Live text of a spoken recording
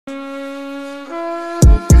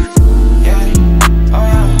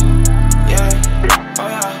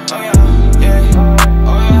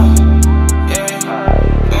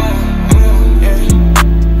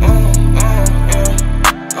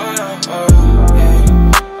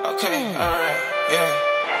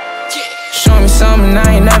something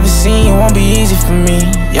I ain't never seen, it won't be easy for me,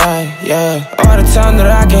 yeah, yeah. All the time that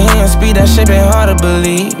I can hear him speak, that shit been hard to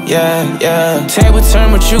believe, yeah, yeah. Table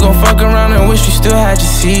turn, but you gon' fuck around and wish you still had your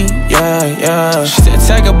seat, yeah, yeah. She said,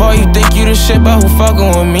 take a boy, you think you the shit, but who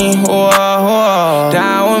fucking with me, whoa,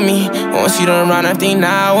 down with me. Once you done run, I think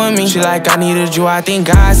now with me. She like, I needed you, I think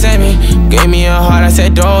God sent me. Gave me a heart, I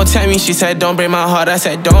said, don't tell me. She said, don't break my heart, I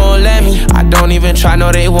said, don't let me. I don't even try,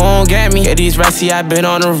 no, they won't get me. Yeah, these rats, see, I been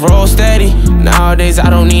on the road steady. Nowadays, I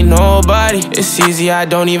don't need nobody. It's easy, I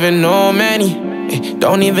don't even know many.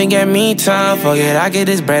 Don't even get me time. Forget I get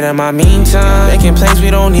this bread in my meantime. Making plays,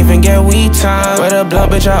 we don't even get weed time. With a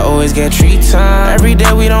blunt, bitch, I always get treat time. Every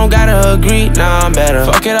day we don't gotta agree, nah, I'm better.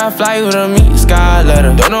 Fuck it, I fly you to meet Sky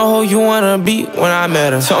letter. Don't know who you wanna be when I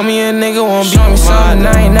met her. Told me a nigga won't be me something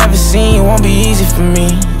I ain't never seen, it won't be easy for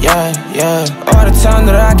me, yeah, yeah. All the time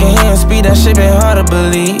that I can hear him speak, that shit been hard to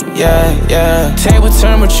believe, yeah, yeah. Table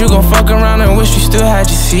turn, but you gon' fuck around and wish you still had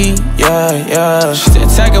your seat, yeah, yeah. She said,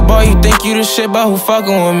 take a boy, you think you the shit, but who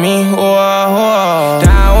fucking with me, whoa,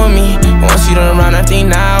 down with me. Once you done run, I think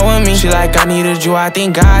now with me. She like, I needed you, I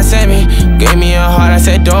think God sent me. Gave me a heart, I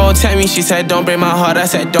said, don't tell me. She said, don't break my heart, I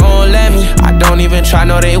said, don't let me. I don't even try,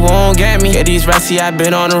 no, they won't get me. Yeah, these rats, see, I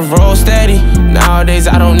been on the road steady. Nowadays,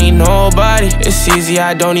 I don't need nobody. It's easy,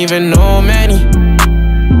 I don't even know many.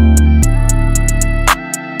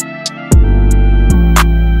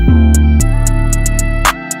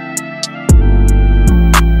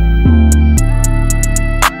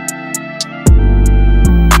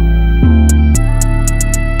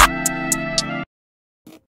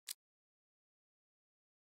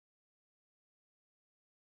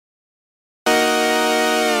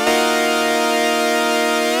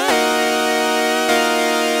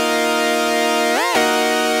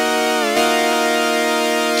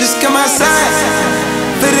 Just come outside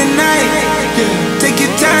for the night. Take your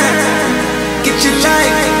time, get your life.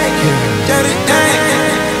 Shut it down.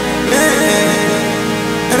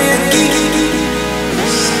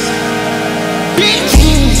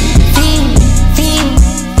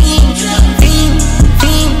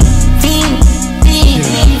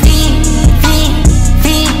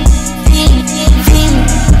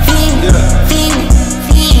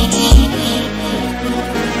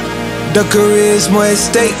 The career is more at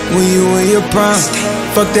stake when you in your prime.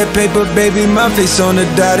 Fuck that paper, baby, my face on the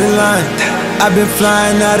dotted line. I've been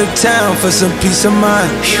flying out of town for some peace of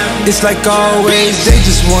mind. It's like always, they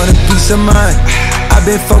just want a peace of mind. I've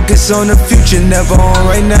been focused on the future, never on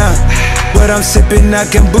right now. But I'm sipping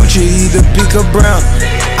that kombucha, either pink or brown.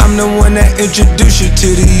 I'm the one that introduced you to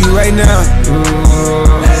the you right now.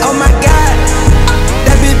 Oh my God,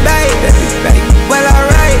 that be babe, well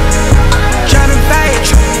alright. Tryna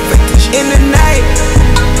fight in the night,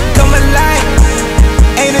 come alive.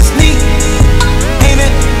 Ain't it sneak? Ain't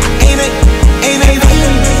it? Ain't it? Ain't it?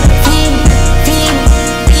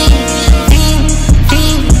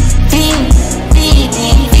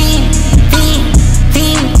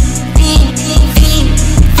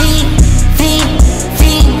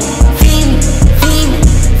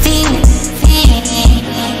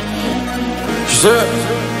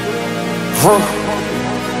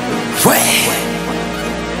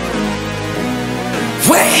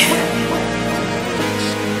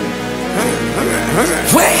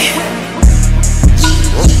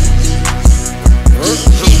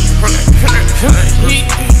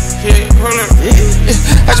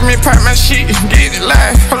 I just made pop my shit, get it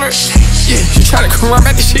live, hold up. Yeah, you try to come around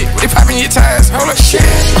back this shit, they popping your tires, hold up. Shit,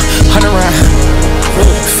 100 round,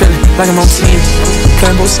 feeling like I'm on team.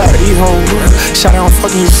 Playing both sides of these hoes, shot out on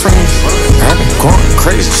fucking your friends. I been going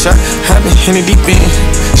crazy, shot, I been in the deep end.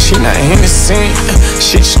 She not in the scene,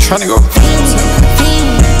 she just tryna go.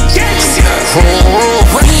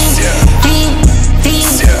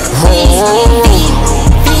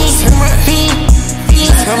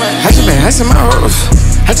 I just been icing my hoes,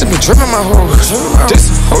 I just been dripping my hoes. This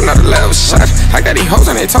whole nother level shot, I got these hoes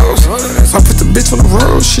on their toes. I put the bitch on the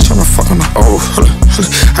road, she tryna fuck on the old.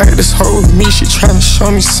 I got this hoe with me, she tryna show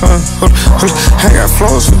me something. I got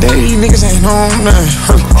flows for days, niggas ain't on nothing.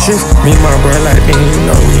 Me and my bro like me, you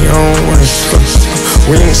know we on one.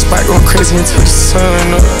 We in the spot going crazy until the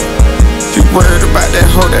sun up. You worried about that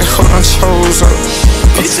hoe done chose up.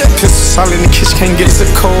 Pistol solid in the kitchen, can't get it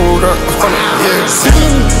cold up.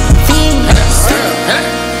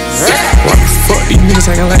 What the fuck, these niggas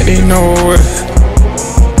acting like they know it.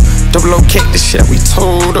 Double O cat, this shit we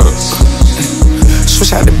told up.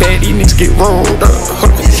 Switch out the bag, these niggas get rolled up.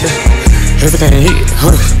 Everything hit,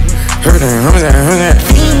 everything.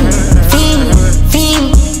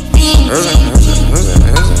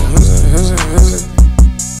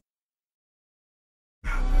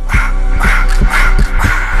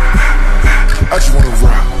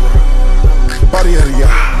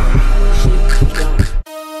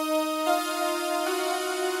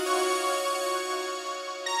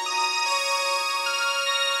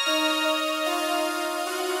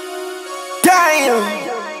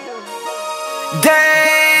 Damn.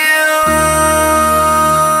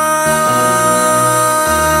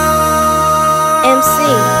 MC,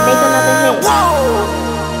 make another hit.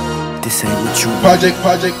 Whoa. This ain't what you want. Project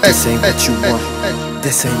X. This ain't what you want.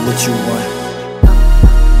 This ain't what you want.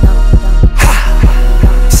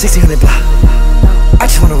 1600 block. I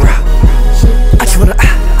just wanna rock. I just wanna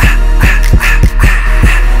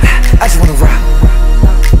I just wanna rock.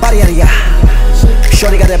 Body yada yada.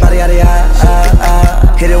 Shorty got that body yada yada.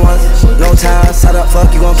 Hit it once, no time. Side up,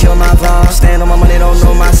 fuck, you gon' kill my vibe. Stand on my money, don't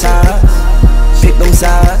know my size. Pick them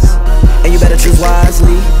sides, and you better choose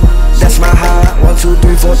wisely. That's my high. 1, 2,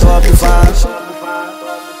 3, 4, throw up to 5.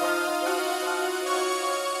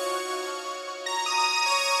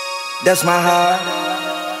 That's my high.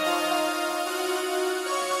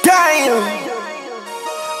 Damn.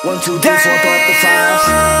 1, 2, 3, 4, throw up to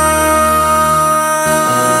 5.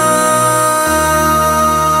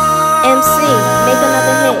 MC, make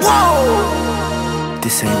another hit. Whoa.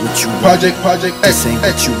 This ain't what you want. Project X. This ain't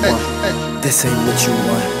what you want. This ain't what you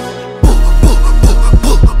want.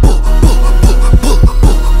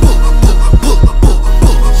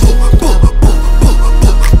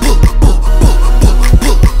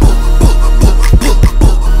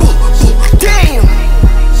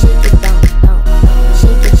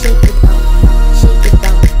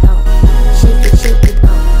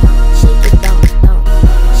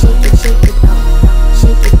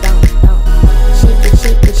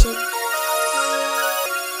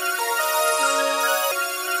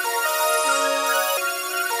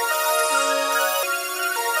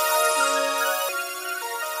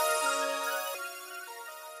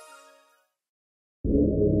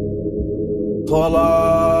 Pull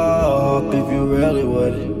up if you really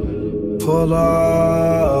with it. Pull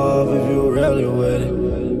up if you really with it.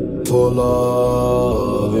 Pull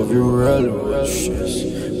up if you really with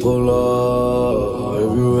shit. Pull up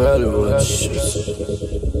if you really with shit.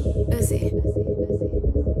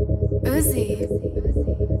 Uzi,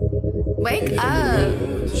 wake up.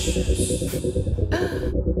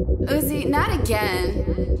 Uzi, not again.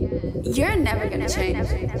 You're never gonna change.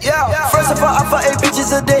 Yeah, first of all, I fuck 8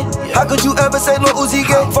 bitches a day. How could you ever say Lil Uzi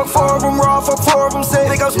gay? Fuck 4 of them raw, fuck 4 of them safe.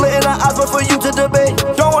 Think I'm splitting the odds, but for you to debate.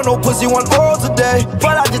 Don't want no pussy, want oral today.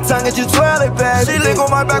 Pull out your tongue and you twirl it, baby. She lick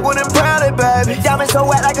on my back with them proudly, baby. Diamond so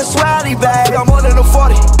wet like a swally, baby. I'm more than a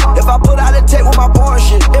 40. If I put out a tape with my porn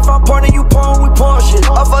shit. If I'm porning, you porn, we porn shit.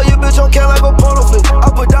 I fuck your bitch on can like a porno flick.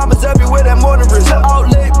 I put diamonds everywhere, that morning rich.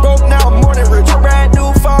 Out late, broke, now I'm morning rich. Brand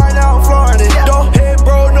new, fine, now I'm flooring it. Don't hit,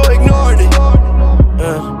 bro, no ignoring it.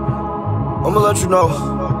 I'ma let you know.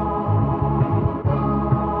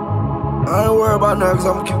 I ain't worried about nothing, cause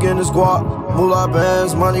I'ma keep getting this guap. Moolah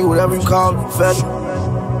bands, money, whatever you call it, fetch.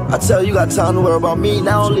 I tell you, got time to worry about me.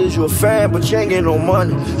 Not only is you a fan, but you ain't getting no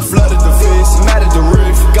money. Flooded the face, mad at the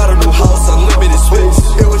roof. Got a new house, unlimited space.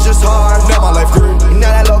 It was just hard, now my life grew.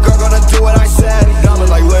 Now that little girl gonna do what I said. Diamond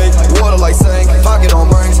like lake, water like sink. Pocket on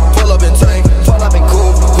rings, pull up in tank. Pull up in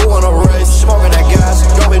coupe, who wanna race? Smoking that gas,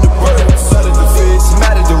 don't hit the brakes. Flooded the face,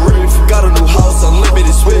 mad at the roof. Got a new house,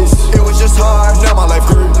 unlimited space. It was just hard, now my life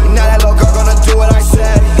grew. Now that little girl gonna do what I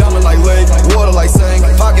said. Diamond like lake, water like sink.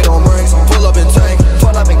 Pocket on rings, pull up in tank.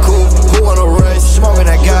 Pull up in coupe, who wanna race? Smoking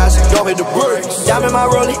that gas, don't hit the brakes. Diamond my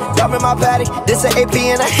rollie, diamond my paddock. This an AP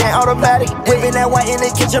in a hand automatic. Whipping that white in the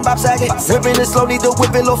kitchen, Bob Saget. Whipping it slow, need to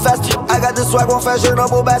whip it a little faster. I got the swag, one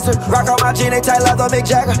fashionable bastard. Rock on my jean, they tight like a Mick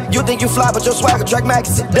Jagger. You think you fly, but your swagger track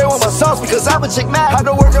magazine. They want my sauce because I'm a chick mad. I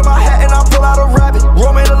don't work in my hat and I pull out a rabbit.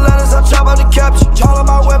 Roaming the letters, I chop out the caption. All of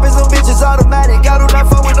my weapons and bitches automatic. I do not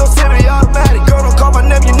fuck with no semi-automatic. Girl, don't call my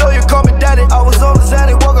name, you know you call me daddy. I was on the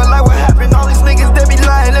Xanax, walking like what happened. All these niggas, they be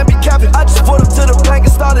lying, they be capping. I just put them to the plank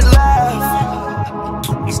and started laughing.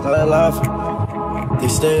 Started laughing, they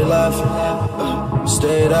stayed laughing,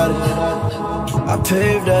 stayed at it. I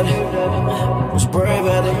paved at it, was brave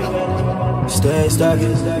at it, stayed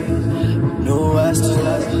stacking, new Aston,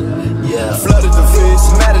 yeah. Flooded the face,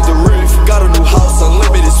 mad at the roof. Got a new house,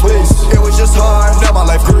 unlimited space. It was just hard, now my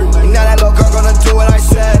life grew. Now that little girl gonna do what I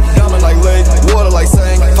said. Diamond like lake, water like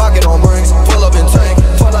sink. Pocket on rings, pull up in tank.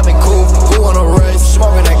 Pull up in coupe, who wanna race?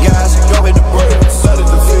 Smoking that gas, don't hit the brakes. Flooded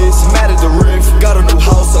the face, mad at the roof. Got a new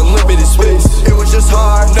house, unlimited space. It was just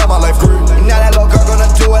hard, now my life grew. Now that little girl gonna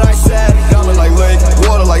do what I said. Diamond like lake,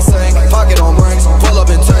 water like sink. Pocket on rings, pull up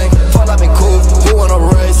in tank. Pull up in coupe, who wanna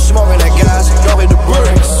race? Smoking that gas, don't hit the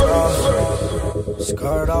brakes.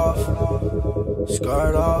 Skirt off,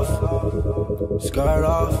 skirt off, skirt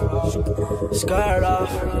off, skirt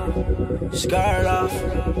off, skirt off,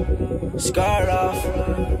 skirt off,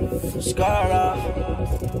 skirt off.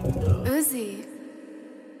 Uzi.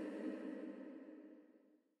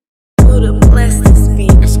 Put 'em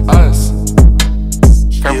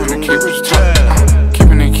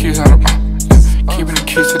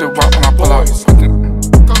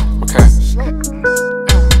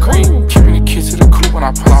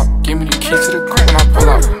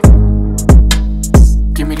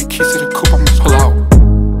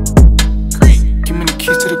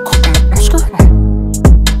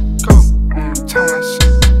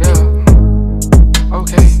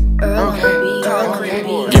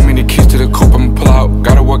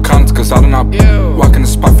solid up. Walking the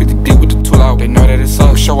spot 50 deep with the tool out. They know that it's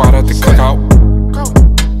up. Show out at the cookout.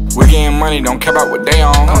 We getting money, don't care about what they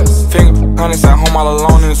on. Finger honest at home all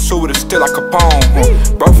alone in the suit with a still like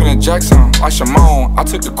Capone. Bro finna Jackson like Shimon. I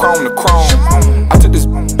took the chrome to chrome. I took this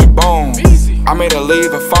bone. I made her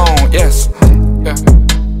leave her phone. Yes. Yeah.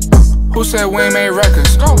 Who said we ain't made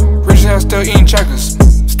records? Rich ass still eating checkers.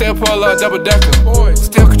 Still pull up double decker.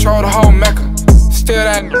 Still control the whole mecca. Still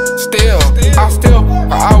that, still,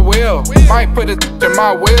 I will. Might put it in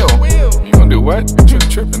my will. You gon' do what? You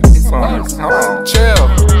trippin'? Chill.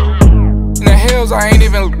 In the hills, I ain't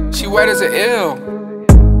even. She wet as an ill.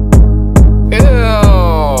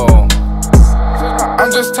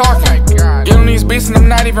 I'm just talking. Get on these beats and I'm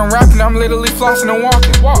not even rapping. I'm literally flossing and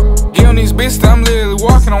walking. Get on these beats and I'm literally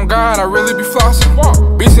walking. On God, I really be flossing.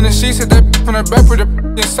 Beats in the sheets, hit that from her back, put the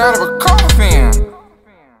inside of a coffin.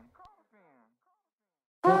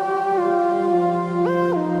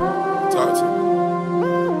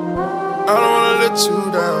 I don't wanna let you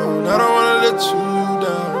down. I don't wanna let you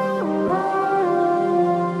down.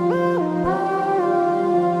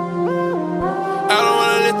 I don't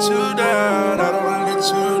wanna let you down. I don't wanna let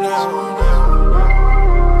you down.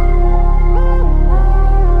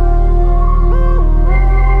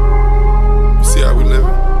 See how we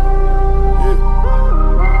living? Yeah.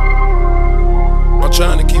 I'm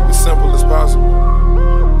trying to keep it simple as possible.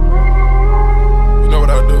 You know what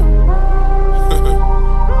I do?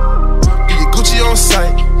 Gucci on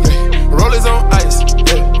sight, yeah. Rollers on ice,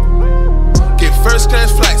 yeah. Get first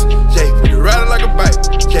class flights, yeah. You ride it like a bike,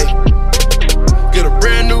 yeah. Get a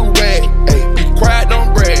brand new wag, hey. Be quiet,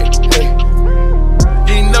 don't brag, hey.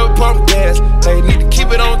 You ain't never pump gas, hey. Need to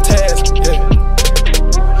keep it on task, yeah.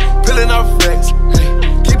 Peeling off racks, hey.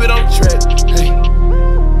 Keep it on track, hey.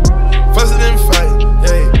 Fussing and fight,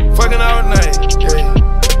 hey. Fucking all night, yeah.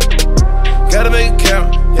 Gotta make it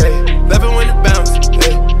count, yeah. Laughing when it bounce,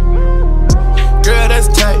 hey. Girl, that's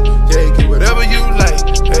tight, yeah, get whatever you like,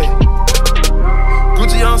 hey.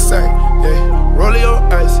 Gucci on sight, yeah, rollie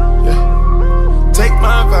on ice, yeah. Take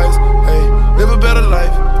my advice, hey, live a better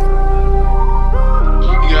life.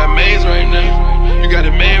 You got maze right now, you got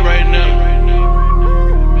it made right now.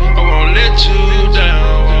 I won't let you down,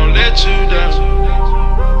 I won't let you down.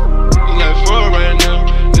 This life for right now,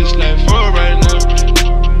 this life for right now.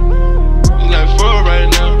 This life for right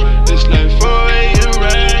now, this life for you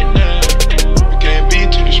right now.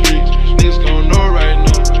 Niggas gon' know right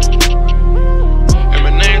now. And my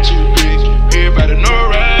name too big, everybody know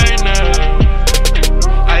right now.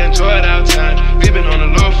 I enjoy it outside, we been on the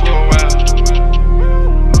low for a while.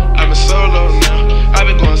 I've been solo now, I've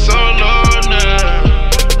been going solo now.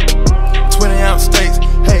 20-ounce steaks,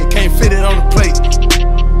 hey, can't fit it on the plate.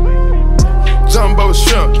 Jumbo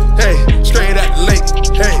shrimp, hey, straight out the lake,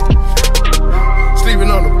 hey. Sleeping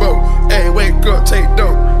on the boat, hey, wake up, take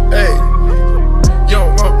dope, hey. You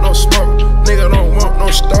don't want no smoke, nigga don't want no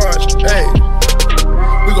starch, hey.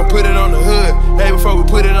 We gon' put it on the hood, hey, before we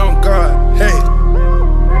put it on God, hey.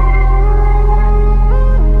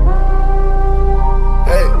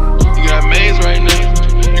 Hey, you got maze right now,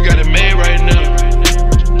 you got it made right now.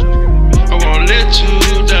 I won't let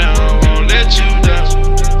you down, I won't let you down.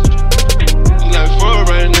 This life for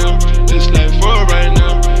right now, this life for right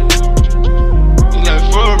now. This life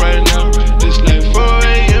for right now, this life for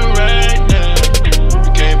you right now.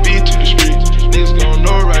 Niggas gon'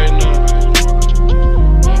 know right now.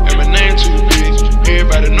 And my name too big,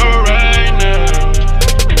 everybody know right now.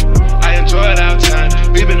 I enjoy it outside,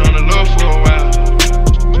 we been on the low for a while.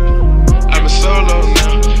 I've been solo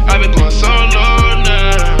now, I've been going solo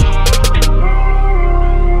now.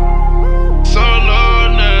 Solo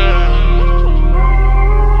now.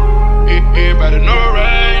 Everybody know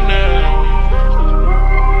right now.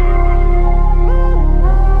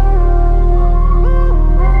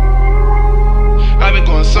 I've been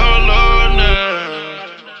going solo now.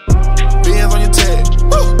 Bands on your tag,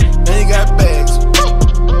 woo, and you got bags.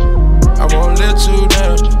 I won't let you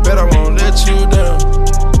down, bet I won't let you down.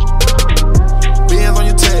 Bands on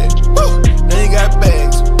your tag, woo, and you got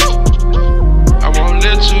bags. I won't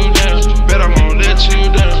let you down, bet I won't let you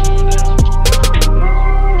down.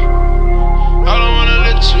 I don't wanna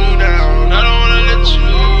let you down, I don't wanna let you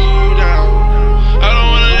down. I don't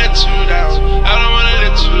wanna let you down, I don't wanna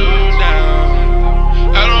let you down.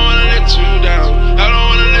 I don't wanna let you down. I don't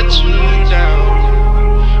wanna let you down.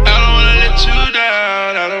 I don't wanna let you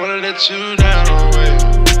down. I don't wanna let you down. Wait.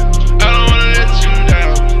 I don't wanna let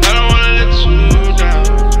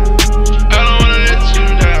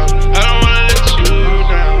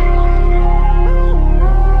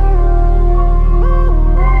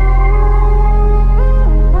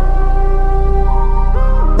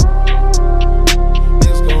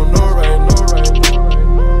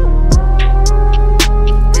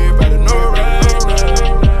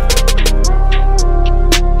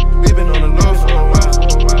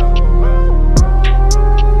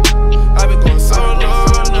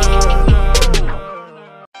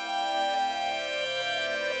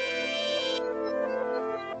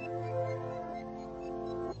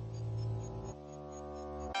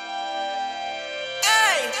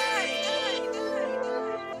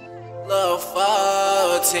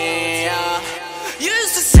routine, yeah. You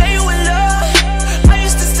used to say you in love, I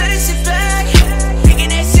used to say sit back, thinking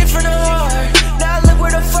that shit from the heart. Now look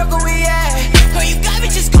where the fuck are we at? Girl, you got me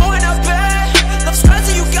just going up bad. Love scars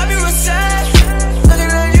and you got me real sad.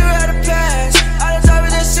 Looking like you had a past. I just thought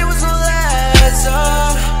that shit was the last.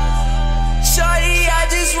 Shawty, I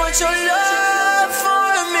just want your love for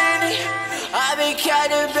a minute. I've been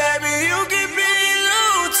counting, baby, you give me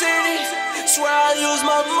lieutenant. Swear I lose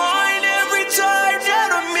my mind every time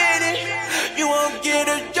that I'm in it. You won't get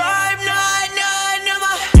a dime, nah.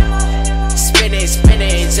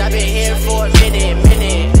 Spinach, I've been here for a minute.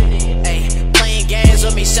 Ay, playing games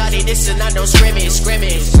with me, shawty, this is not no scrimmage.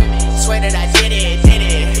 Swear that I did it.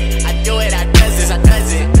 I do it, I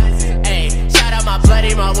does it. Ay, shout out my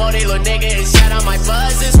bloody, my woody little niggas. Shout out my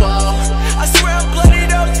buzz as well. I swear I'm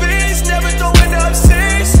bloodied up, bitch, never throwing up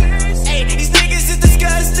six. Ay, these niggas is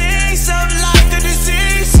disgusting, something like the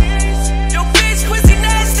disease. Yo, bitch, pussy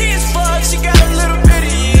nasty as fuck, she got a little bit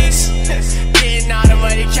of yeast. Getting all the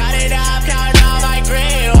money, count it up, count all my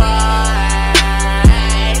green wine.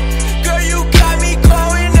 Girl, you got me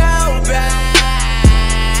going out back.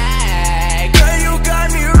 Girl, you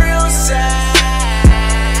got me real sad.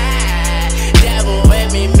 Devil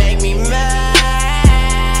with me, make me mad.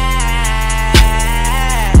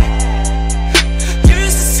 You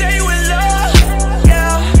used to say you in love,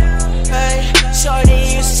 yeah. Hey,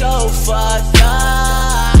 shorty, you so fucked up.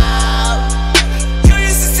 You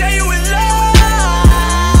used to say you in love,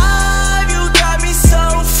 you got me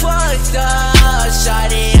so fucked up.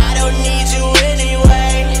 Shorty, I don't need you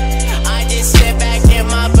anyway. I just sit back in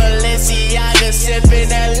my Balenciaga, sipping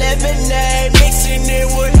that lemonade, mixing it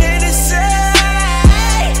with Hennessy,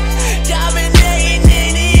 dominating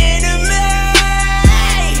any enemy.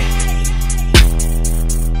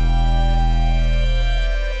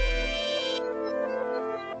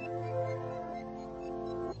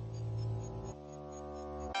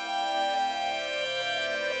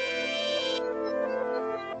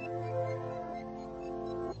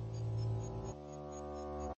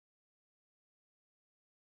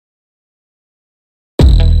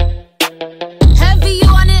 Heavy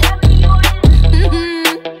on it.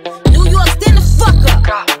 New York, stand the fuck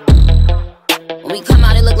up. When we come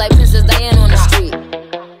out, it look like Princess Diana on the street.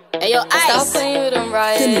 Hey, yo, Ice. Stop playing with them,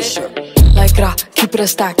 right? Like keep it a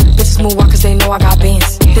stack. Bitches move out cause they know I got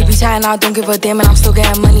bands. They be chatting, I don't give a damn, and I'm still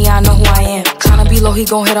getting money, I know who I am. Tryna be low, he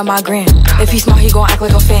gon' hit on my gram. If he smart, he gon' act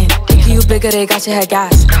like a fan. Thinking you bigger, they got your head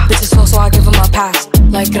gas. Bitches slow, so I give him a pass.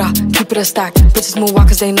 Like keep it a stack. Bitches move out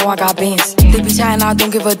cause they know I got bands. They be chatting, I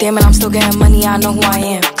don't give a damn, and I'm still getting money, I know who I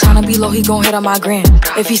am. Tryna be low, he gon' hit on my gram.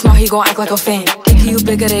 If he smart, he gon' act like a fan. Thinking you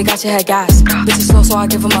bigger, they got your head gas. Bitches slow, so I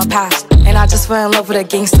give him a pass. And I just fell in love with a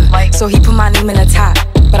gangster, so he put my name in a tag.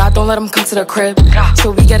 But I don't let him come to the crib,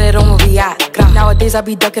 so we get it on where we at. Nowadays I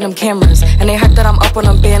be ducking them cameras, and they hype that I'm up on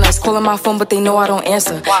them banners. Calling my phone but they know I don't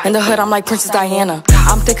answer. In the hood I'm like Princess Diana.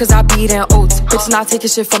 I'm thick cause I be eating oats. Bitch not taking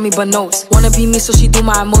shit from me but notes. Wanna be me so she do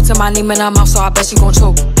my emotes and my name in her mouth, so I bet she gon'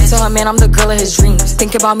 choke. Tell her man I'm the girl of his dreams.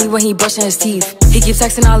 Think about me when he brushing his teeth. He keep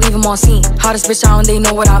texting, I leave him on scene. Hottest bitch out and they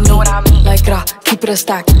know what I mean. Like keep it a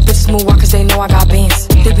stack. Bitches move out cause they know I got bands.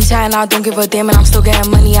 They be chatting, I don't give a damn, and I'm still getting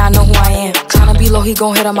money, I know who I am. Tryna be low, he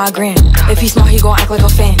gon' hit on my gram. If he smart, he gon' act like a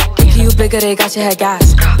fan. Thinking you bigger, they got your head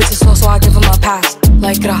gas. Bitches slow, so I give him a pass.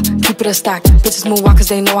 Like keep it a stack. Bitches move out cause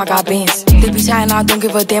they know I got bands. They be chatting, I don't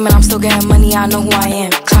give a damn, and I'm still getting money, I know who I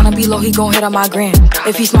am. Tryna be low, he gon' hit on my gram.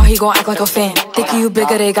 If he smart, he gon' act like a fan. Thinking you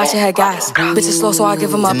bigger, they got your head gas. Bitches slow, so I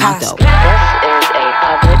give him a pass. This is a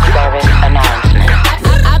public service announcement.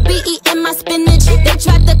 I be eating my spinach. They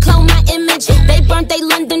tried to clone my image. They burnt they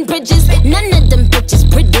London bridges. None of them bitches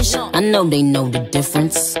British. I know they know the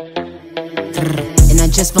difference. And I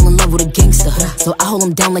just fell in love with a gangster, so I hold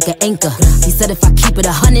him down like an anchor. He said if I keep it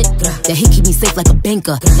 100, that he keep me safe like a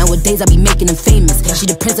banker. Nowadays I be making him famous. She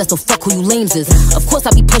the princess, so fuck who you lames is. Of course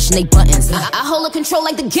I be pushing they buttons. I hold her control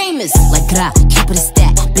like the gamers. Like keep it a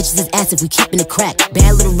stack. Bitches is ass if we keepin' it crack.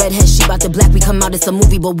 Bad little redhead, she bout the black. We come out, it's a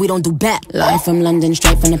movie, but we don't do back. Live from London,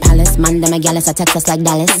 straight from the palace. Manda Magalis, I text us like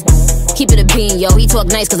Dallas. Keep it a bean, yo. He talk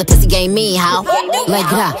nice cause the pussy game mean, how? Like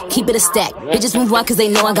keep it a stack. Bitches move out cause they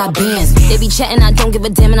know I got bands. They be chatting, I don't give a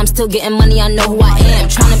damn, and I'm still getting money, I know who I am.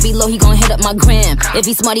 Tryna be low, he gon' hit up my gram. If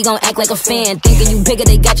he smart, he gon' act like a fan. Thinking you bigger,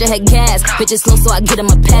 they got your head gas. Bitches slow, so I get him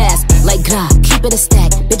a pass. Like keep it a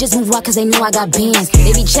stack. Bitches move out cause they know I got bands.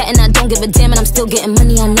 They be chatting, I don't give a damn, and I'm still getting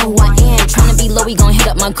money, I know who I am. Tryna be low, he gon' hit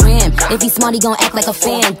up my gram. If he smart, he gon' act like a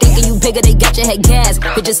fan. Thinking you bigger, they got your head gas.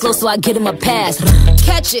 Bitches slow, so I get him a pass.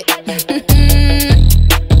 Catch it.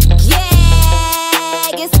 Yeah,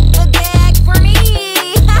 it's the gag for me.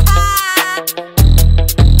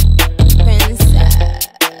 Princess.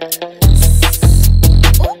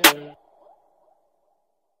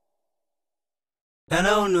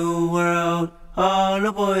 all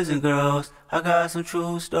the boys and girls, I got some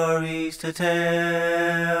true stories to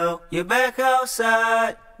tell. You're back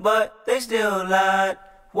outside, but they still lied.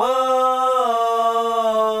 Whoa,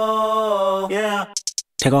 yeah.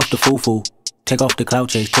 Take off the foo-foo, take off the cloud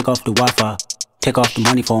chase, take off the Wi-Fi, take off the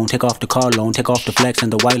money phone, take off the car loan, take off the flex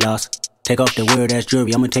and the white loss, take off the weird ass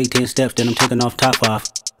jewelry. I'ma take 10 steps, then I'm taking off top 5.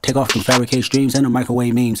 Take off them fabricated streams and the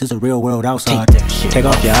microwave memes. It's a real world outside. Take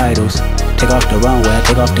off your idols, take off the runway,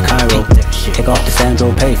 take off the Cairo, take off the Sandro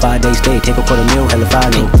Pay, 5-day stay, take a $250,000, hella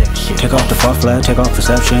final. Take off the fuck flag, take off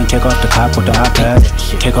perception, take off the cop with the iPad,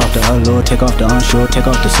 take off the allure, take off the unsure, take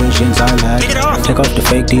off decisions I lack. Take off the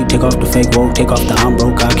fake deep, take off the fake woke, take off the I'm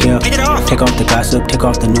broke, I care. Take off the gossip, take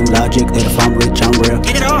off the new logic, that if I'm rich, I'm real.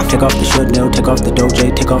 Take off the Chanel, take off the Doja,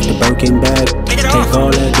 take off the Birkin bag. Take all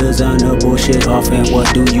that designer bullshit off and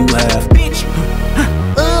what do you have? Bitch,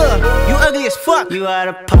 you ugly as fuck. You out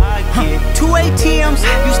of pocket. 2 ATMs,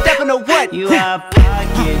 you stepping to what? You out of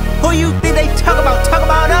pocket. Who you think they talk about? Talk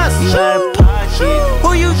about us. You out of pocket.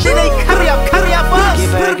 Who you think they carry up for us?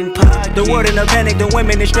 Get back in pocket. The world in a panic, the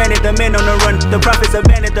women is stranded, the men on the run. The profits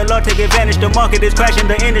abandoned, the law take advantage. The market is crashing,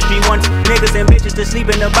 the industry wants niggas and bitches to sleep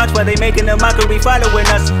in the box while they making a mockery following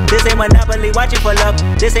us. This ain't monopoly, watching for love.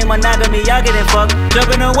 This ain't monogamy, y'all getting fucked.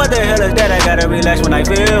 Jumping on what the hell is that? I gotta relax when I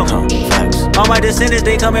feel. All my descendants,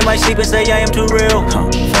 they come in my sleep and say I am too real.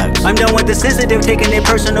 I'm done with the sensitive, taking it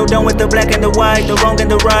personal. Done with the black and the white, the wrong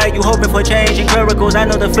and the right. You hoping for change and miracles. I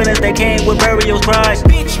know the feelings that came with burials, cries.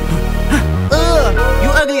 Bitch, you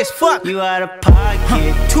ugly as fuck. You out of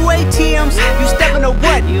pocket. 2 ATMs, you stepping to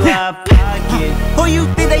what? You out of pocket. Who you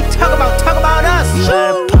think they talk about? Talk about us. You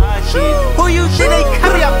out of pocket. Who you think they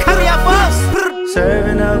carry up for us?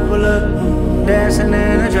 Serving up a look, dancing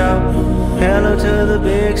in a drop. Hello to the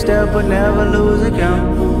big step, but never lose a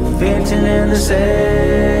count. Venting in the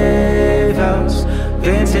safe house.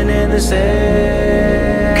 Venting in the safe.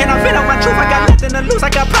 Can I vent out my truth? I got nothing to lose. I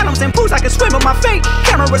got problems and pools. I can swim with my fate.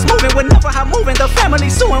 Cameras moving whenever I'm moving. The family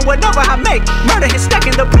suing whatever I make. Murder is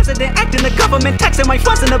stacking. The president acting. The government taxing my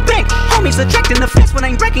funds in the bank. Homies ejecting the fence when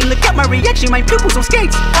I'm wrecking. Look at my reaction. My pupils on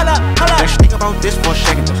skates. Holla, holla. Let's think about this for a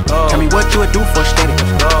second. Tell me what you would do for steady.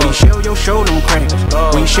 When you show your show, no credit.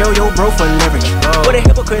 When you show your bro for leverage. What a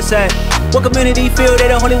hypocrite said. What community feel they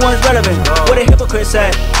the only ones relevant? What a hypocrite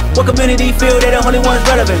said. What community feel they the only ones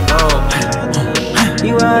relevant?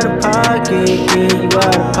 You out of pocket, yeah, you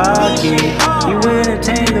out of pocket. You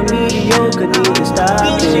entertain the mediocre, need to stop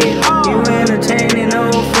it. You entertaining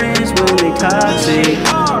old friends when they toxic.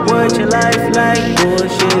 What your life like,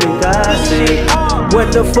 bullshit and gossip.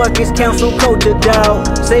 What the fuck is council culture,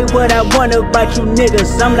 dawg? Say what I want about you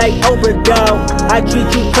niggas, I'm like Oprah, dawg. I treat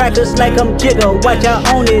you crackers like I'm Jigga, watch I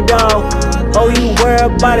own it all. Oh, you worry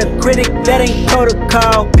about a critic, that ain't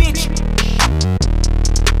protocol, bitch.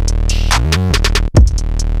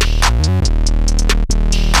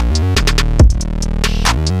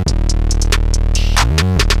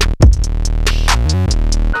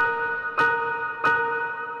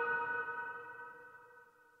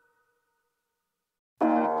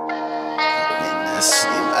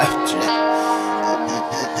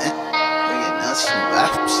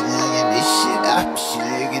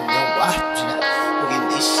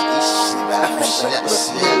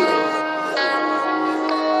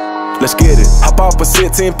 Let's get it. Hop off a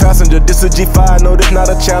 16 passenger. This a G5, no, this not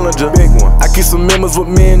a Challenger. Big one. I keep some members with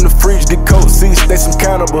me in the fridge. The coat seats, they some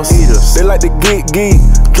cannibals. Eaters. They like to geek.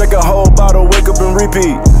 Drink a whole bottle, wake up and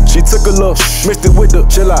repeat. She took a look, mixed it with the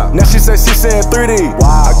chill out. Now she saying 3D.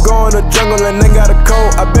 Wow. I go in the jungle and they got a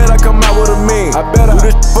coat. I bet I come out with a mean. I bet I do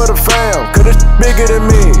this for the fam, cause this bigger than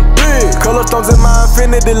me. Big. Color stones in my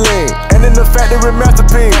infinity link. And in the factory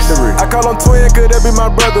masterpiece. I call him twin, cause that be my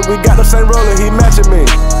brother. We got the same roller, he matching me.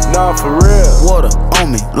 Nah, for real. Water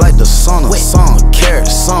on me like the sun of sun.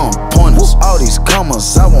 Carrots, some pointers. All these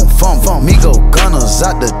commas, I won't fumble. Me go gunners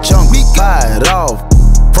out the jungle. Buy it off,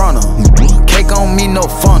 front of. Cake on me, no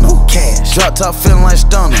funnel. Cash. Drop top feeling like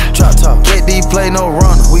stunner. Drop top. KD play no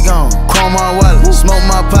runner. We gon' chrome my wallet, smoke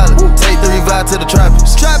my pilot. Take the revive to the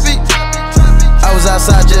tropics. Traffic. I was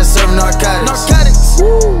outside just serving narcotics.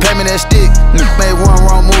 Pay me that stick. Made one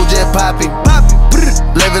wrong move, just pop it.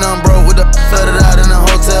 Living on broke with the flooded out in the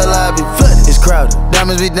hotel lobby. It's crowded.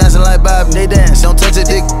 Diamonds be dancing like Bobby. They dance. Don't touch it,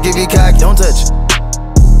 dick. Give you cocky. Don't touch it.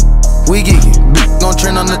 We geekin'. Gon'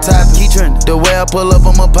 trend on the top. Keep trending. The way I pull up,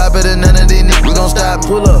 I'ma pop it, and none of these niggas gon' stop.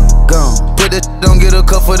 Pull up. Gone. Put that don't get a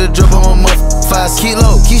cup for the drip on my muff. 5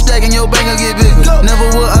 kilo. Keep stacking your bank, gon' get bigger.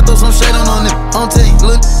 Never would. I throw some shade on it. On team.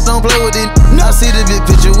 Look, don't play with it. I see the big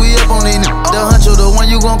picture. We up on it. The huncho, the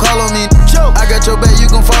one you gon' call on me. I got your back,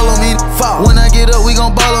 you gon' follow me. When I get up, we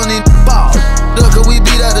gon' ball on it. Duck, cause we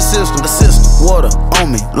beat out the system. Water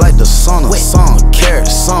on me like the sauna. Some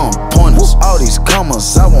carrots, some pointers. All these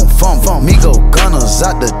commas, I won't fumble. 𝐩𝐥𝐚𝐲𝐥𝐢𝐬𝐭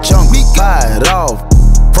out the jungle. Buy it off,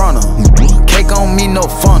 front cake on me, no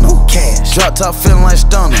funnel. Cash. Drop top feeling like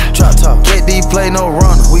stunner. Drop top. KD play no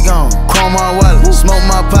runner. We gon' chrome my wallet, smoke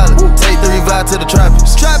my pilot. Take the revive to the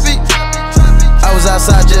tropics. Trap it. I was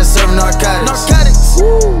outside just serving narcotics.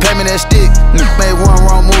 Pay me that stick. Made one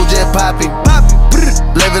wrong move, just pop it.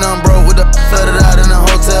 Living on broke with the flooded out in the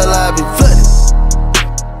hotel lobby. Flooded.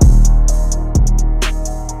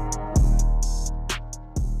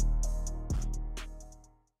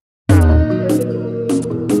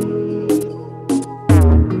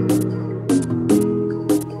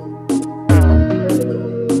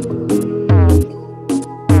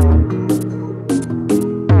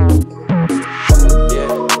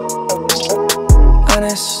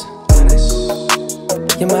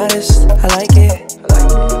 You're modest, I like it.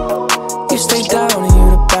 You stay down and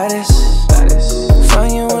you the baddest.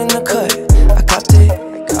 Find you in the cut, I copped it.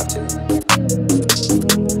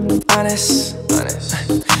 Honest,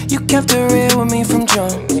 you kept it real with me from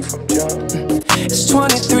jump. It's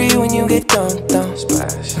 23 when you get dumped.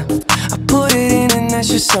 I put it in and that's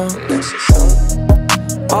your song.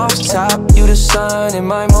 Off top, you the sun in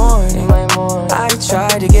my morning. I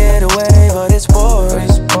tried to get away, but it's boring.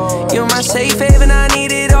 You're my safe haven, I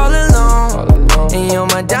need it all alone. And you're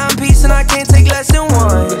my dime piece, and I can't take less than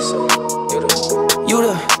one. You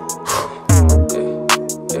the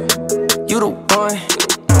one.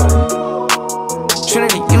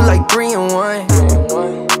 Trinity, you like 3 in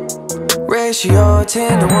 1. Ratio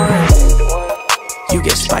 10 to 1. You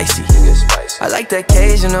get spicy. I like that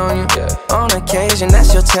Cajun on you. On occasion,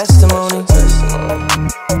 that's your testimony.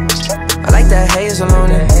 I like that hazel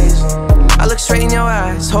on it. I look straight in your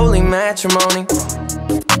eyes, holy matrimony.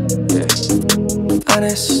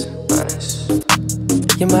 Honest,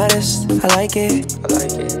 you're modest, I like it.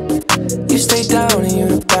 You stay down and you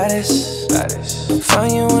the baddest.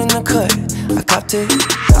 Find you in the cut, I copped it.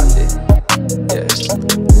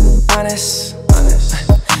 Honest,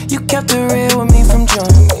 you kept it real with me from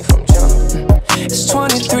jump. It's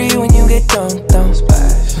 23 when you get dumped.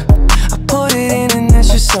 I put it in and that's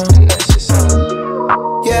your song.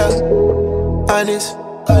 Yeah, honest,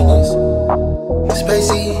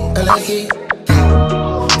 spacey, I like it.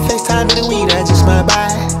 FaceTime in the weed, I just might buy.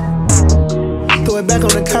 Throw it back on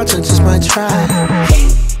the couch, I just might try.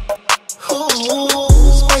 Ooh,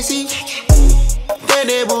 spicy, damn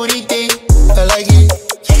that booty thing, I like it.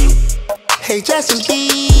 Hey, Justin B,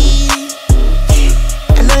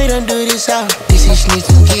 I know you don't do this out. This is sneaks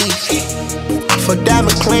and geeks. For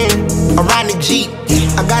Diamond Clan, I'm riding a Jeep.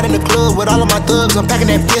 I got in the club with all of my thugs, I'm packing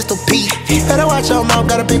that pistol P. Better watch your mouth,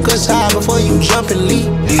 gotta pick us high before you jump and leap.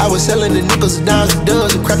 I was selling the nickels, the dimes, the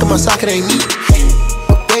dubs, and cracking my socket ain't me.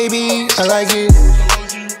 But baby, I like it.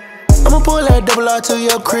 I'ma pull that double R to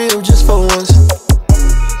your crib just for once.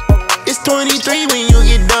 It's 23 when you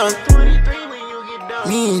get done.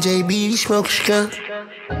 Me and JB smoke skunk.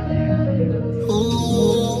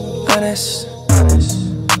 Honest,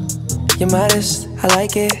 you're modest, I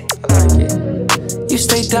like it. You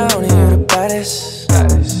stay down and you're the baddest.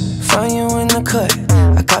 Find you in the cut,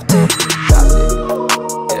 I copped it.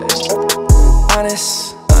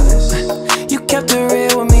 Honest, you kept it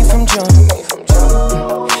real with me from jump.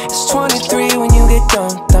 It's 23 when you get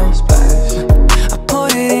dumped. I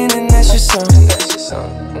put it in and that's your song.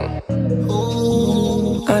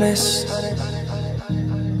 Honest.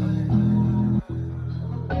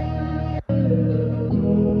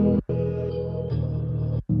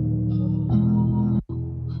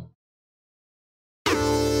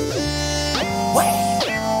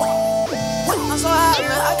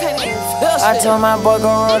 I told my boy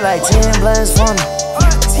gon' roll like 10 blends for me.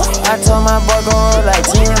 I told my boy gon' roll like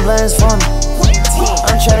 10 blends for me.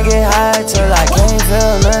 I'm tryna get high till I can't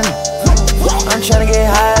feel nothing. I'm tryna get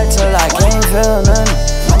high till I can't feel nothing.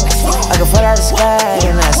 I can fall out the sky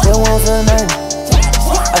and I still won't feel nothing.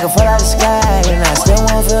 I can fall out the sky and I still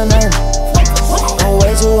won't feel nothing. I'm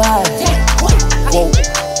way too high. Whoa,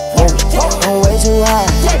 whoa, I'm way too high.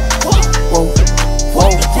 Whoa, whoa,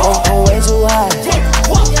 I'm way too high.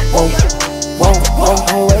 Whoa, whoa,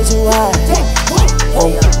 I'm way too high.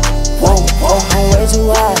 Whoa, whoa, I'm way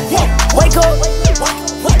too high. Wake up,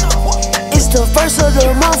 it's the first of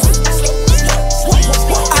the month.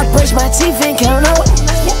 I brush my teeth and count up.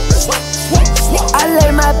 I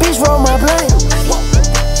let my bitch roll my blunt.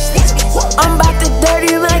 I'm about to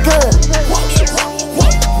dirty my cup.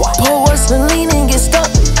 Pour Vaseline and get stuck.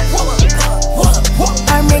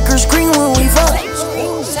 I make her scream when we fuck.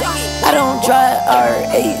 I don't drive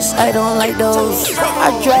R8s, I don't like those.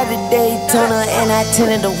 I drive the day toner and I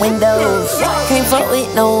tinted the windows. Can't fuck with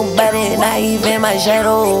nobody, not even my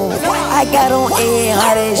shadow. I got on Ed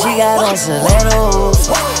Hardy, she got on stilettos.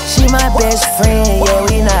 She my best friend, yeah,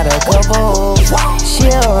 we not a couple. She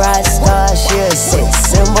a rock star, she a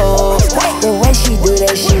sex symbol. The way she do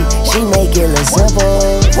that shit, she make it look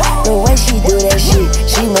simple. The way she do that shit,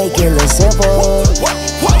 she make it look simple.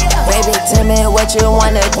 Baby, tell me what you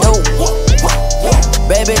wanna do.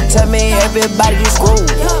 Baby, tell me everybody is cool.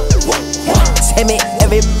 Tell me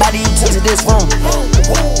everybody to this room.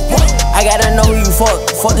 I gotta know who you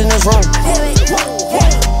fucked in this room.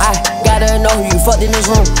 I gotta know who you fucked in this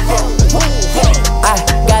room. I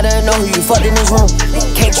gotta know who you fucked in this room.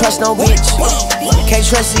 Can't trust no bitch. Can't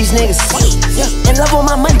trust these niggas. In love with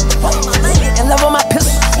my money. In love with my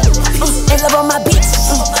pistol. In love with my bitch.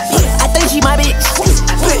 I think she my bitch.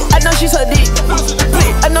 I know she's her dick.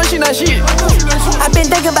 I know she not shit. I been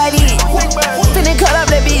thinking about it. Finna cut up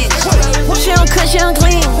that bitch. She don't cook, she don't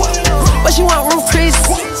clean, but she want roof Chris.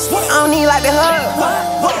 I don't need like the hug.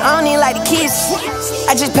 I don't need like the kiss.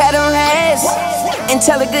 I just pat on her ass and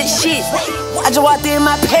tell her good shit. I just walked in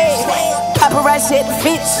my pad. Paparazzi at the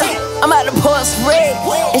fence. I'm about to pour some red.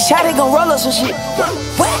 And Shawty gon' roll up some shit.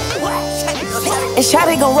 And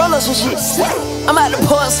Shawty gon' roll up some shit. I'm about to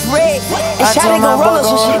pour some red. And Shawty gon' roll up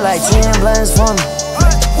some shit. Like 10 blunts for me.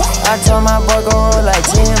 I told my boy gon' roll like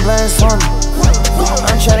 10 blunts for me.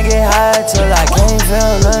 I'm tryna get high till I can't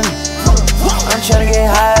feel nothing. I'm tryna get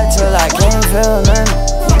high till I can't feel nothing.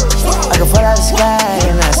 I can fall out the sky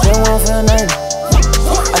and I still won't feel nothing.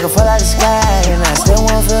 I can fall out the sky and I still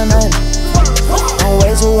won't feel nothing. I'm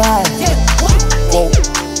way too high. Whoa,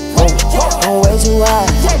 whoa, I'm way too high.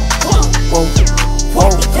 Whoa,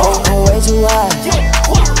 whoa, I'm way too high.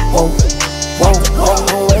 Whoa, whoa,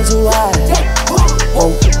 I'm way too high.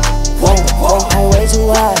 Whoa, whoa, I'm way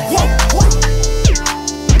too high.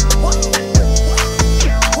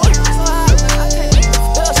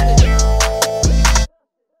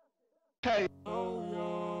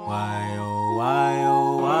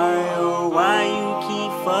 Why you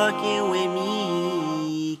keep fucking with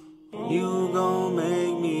me? You gon'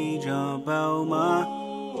 make me jump out my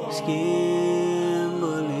skin,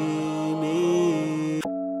 believe me.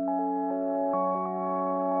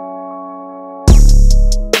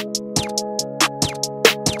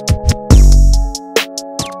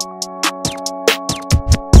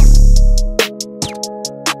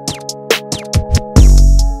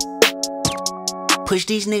 Push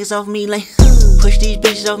these niggas off me like push these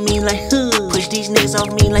bitches off me like push these niggas off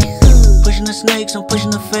me like pushing the snakes, I'm pushing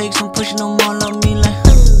the fakes, I'm pushing them all off me like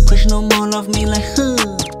pushing them all off me like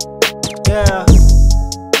yeah.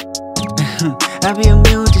 I be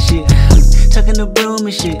immune to shit, tucking the broom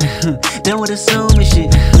and shit, done with assuming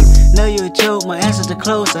shit. Know you a joke, my answers are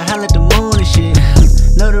close, I holla at the moon and shit.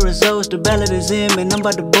 Know the results, the ballot is in, man, I'm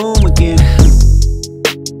about to boom again.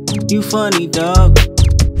 You funny, dog.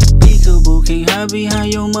 Peekaboo, can't hide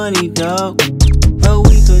behind your money, dog. A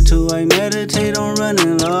week or two, I meditate on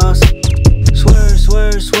running lost. Swerve,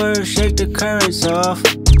 swerve, swerve, shake the currents off,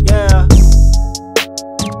 yeah.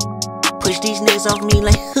 Push these niggas off me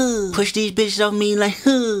like push these bitches off me like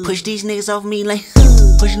push these niggas off me like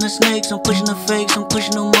pushing the snakes, I'm pushing the fakes, I'm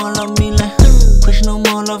pushing them all off me like pushing them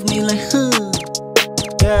all off me like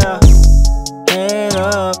yeah. Head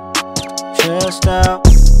up, chest out,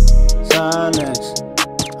 silence.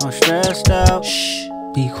 I'm stressed out. Shh,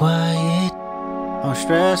 be quiet. I'm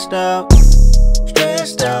stressed out,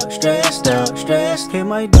 stressed out, stressed out, stressed. Hit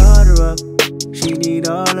my daughter up. She need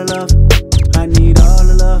all the love. I need all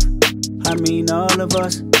the love. I mean all of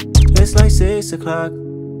us. It's like 6 o'clock.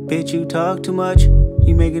 Bitch, you talk too much.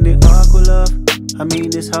 You making it awkward, love. I mean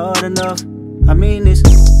it's hard enough. I mean this.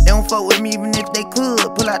 They don't fuck with me even if they could.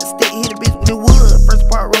 Pull out the stick, hit a bitch with the wood. First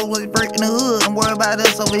part roll was break in the hood. Don't worry about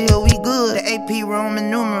us over here, we good. The AP Roman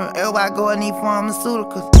numeral. Everybody go, I need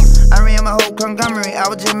pharmaceuticals. I ran my whole conglomerate. I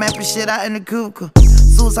was just mapping shit out in the cubicle.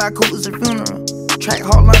 Suicide cool is a funeral. Track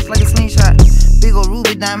hard lunch like a slingshot. Big ol'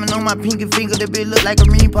 ruby diamond on my pinky finger. That bitch look like a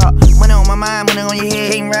ring pop. Money on my mind, money on your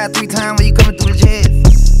head. Can't ride 3 times when you coming through the jets.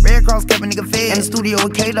 Red Cross kept a nigga fed. In the studio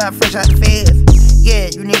with K-Dot fresh out the feds.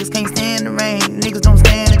 Yeah, you niggas can't stand the rain. Niggas don't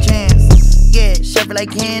stand a chance. Yeah, shuffle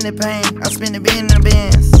like candy pain. I spin the bin in the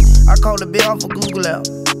bins. I call the bill off of Google out.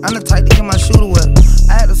 I'm the type to get my shooter wet.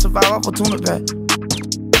 I had to survive off a tuna pack.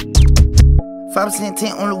 5%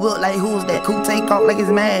 tent on the whip like who's that? Cool take off like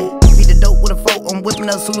it's mad. Beat the dope with a fork, I'm whipping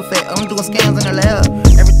up super fat. I'm doing scams in the lab.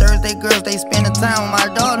 Every Thursday, girls, they spend the time with my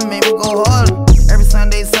daughter, make me go harder. Every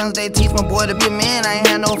Sunday, they teach my boy to be a man, I ain't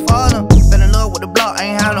had no father. Fell in love with the block,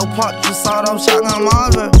 I ain't had no part. Just sawed off shotgun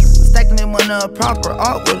Marver. Stacking them on the proper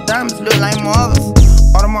art with diamonds look like Marvels.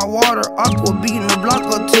 All the my water. Aqua beating the block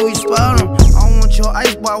up till we spot him. I don't want your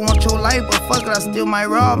ice, but I want your life. But fuck it, I still might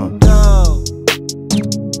rob him.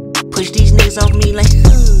 Push these niggas off me like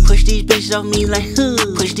push these bitches off me like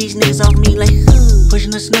push these niggas off me like pushing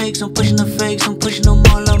the snakes, I'm pushing the fakes, I'm pushing them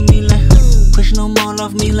all off me like pushing them all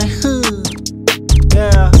off me like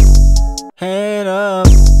yeah. Head up,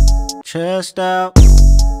 chest out,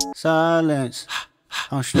 silence.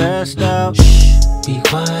 I'm stressed out. Be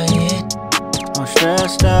quiet. I'm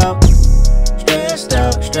stressed out, stressed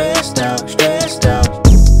out, stressed out, stressed out.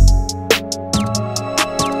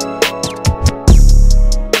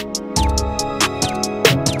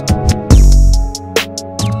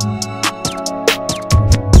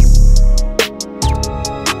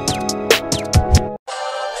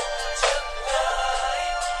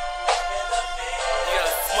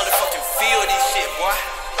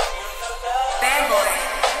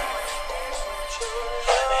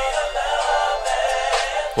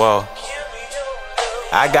 Whoa,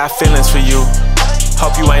 I got feelings for you.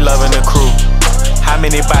 Hope you ain't loving the crew. How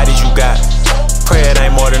many bodies you got? Pray it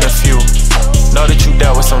ain't more than a few. Know that you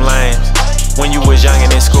dealt with some lames when you was young and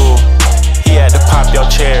in school. He had to pop your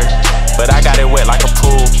cherry, but I got it wet like a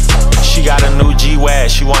pool. She got a new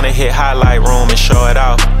𝐩𝐥𝐚𝐲𝐥𝐢𝐬𝐭 and hit highlight room and show it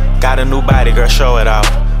off. Got a new body, girl, show it off.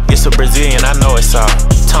 It's a Brazilian, I know it's all.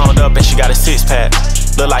 Toned up and she got a six-pack.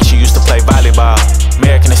 Look like she used to play volleyball.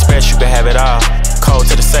 American Express, you can have it all. Code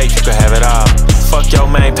to the safe, you can have it all. Fuck your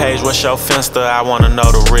main page, what's your Finsta? I wanna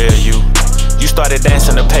know the real you. You started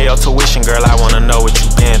dancing to pay your tuition, girl, I wanna know what you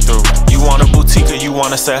been through. You want a boutique or you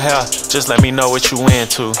wanna sell hair? Just let me know what you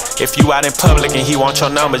into. If you out in public and he want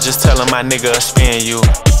your number, just tell him my nigga will spin you.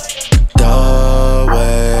 The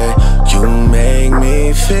way you make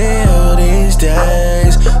me feel these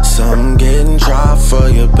days, some getting dropped for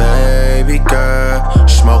your baby girl.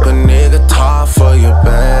 Smoke a nigga top for your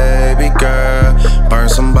baby girl. Burn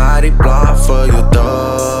somebody block for you.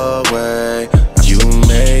 The way you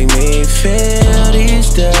make me feel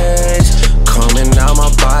these days, coming out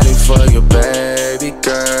my body for your baby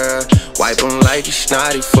girl. Wipe them like you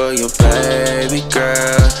snotty for your baby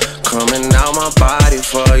girl. Coming out my body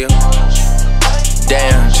for you.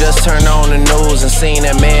 Damn, just turned on the news and seen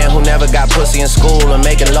that man who never got pussy in school and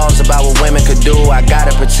making laws about what women could do. I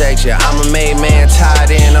gotta protect you. I'm a made man, tied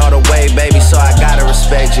in all the way, baby, so I gotta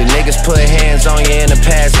respect you. Niggas put hands on you in the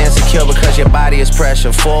past, insecure because your body is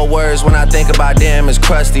pressure. 4 words when I think about them is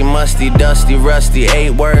crusty, musty, dusty, rusty.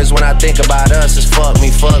 8 words when I think about us is fuck me,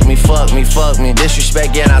 fuck me, fuck me, fuck me.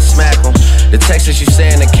 Disrespect, yeah, and I smack them. The texts you say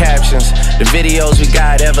in the captions, the videos we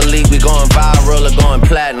got ever leak, we going viral or going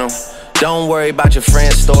platinum. Don't worry about your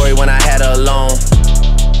friend's story when I had her alone.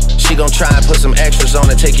 She gon' try and put some extras on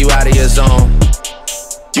to take you out of your zone.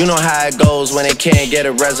 You know how it goes when they can't get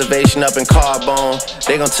a reservation up in Carbone.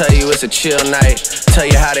 They gon' tell you it's a chill night, tell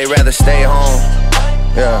you how they rather stay home.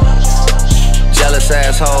 Yeah, jealous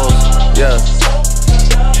assholes, yeah.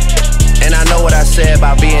 And I know what I said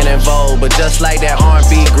about being in vogue, but just like that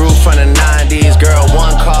R&B group from the 90s, girl,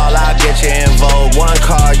 one call, I'll get you in vogue. One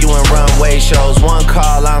call, you in runway shows. One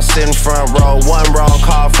call, I'm sitting front row. One wrong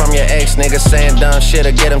call from your ex nigga saying dumb shit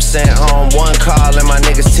or get him sent home. One call and my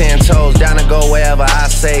niggas 10 toes, down to go wherever I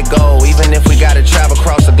say go. Even if we gotta travel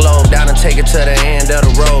across the globe, down and take it to the end of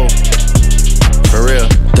the road. For real.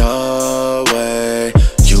 The way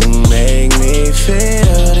you make me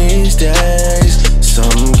feel these days,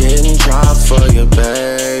 some getting dropped for your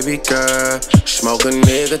baby girl. Smoke a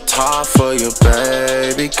nigga top for your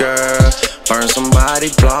baby girl. Burn somebody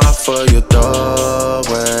block for you. The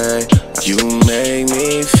way you make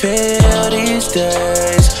me feel these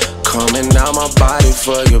days, coming out my body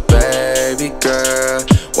for your baby girl.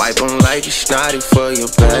 Wipe them like you snotty for your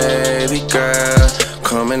baby girl.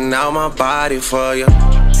 Coming out my body for you.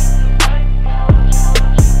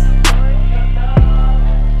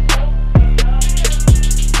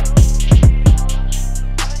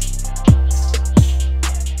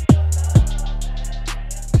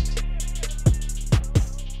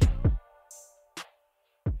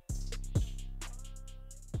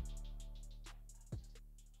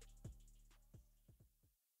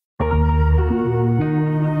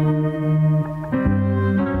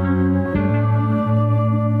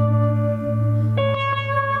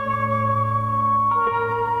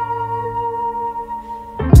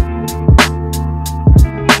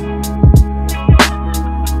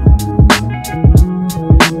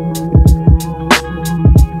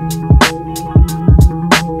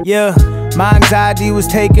 Yeah, My anxiety was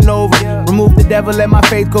taking over. Remove the devil, let my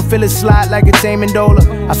faith go, feel it slide like it's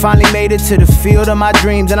Amendola. I finally made it to the field of my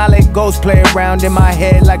dreams, and I let ghosts play around in my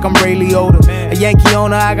head like I'm Ray Liotta. A Yankee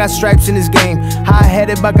owner, I got stripes in this game.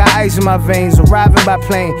 High-headed, but got ice in my veins. Arriving by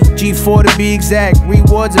plane, G4 to be exact.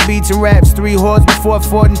 Rewards of beats and raps. 3 whores before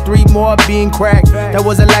 4 and 3 more being cracked. That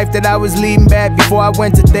was a life that I was leading back before I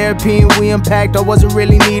went to therapy and we unpacked. I wasn't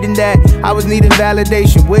really needing that. I was needing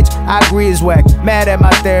validation, which I agree is whack. Mad at my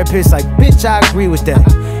therapist, like, bitch, I agree with that.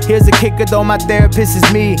 Here's the kicker though, my therapist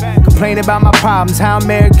is me. Complain about my problems, how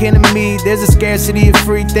American to me. There's a scarcity of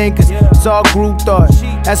free thinkers. It's all group thought,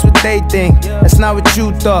 that's what they think. That's not what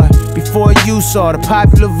you thought. Before you saw the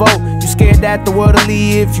popular vote, you scared that the world will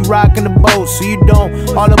leave if you rockin' the boat. So you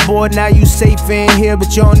don't, all aboard, now you safe in here,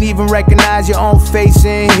 but you don't even recognize your own face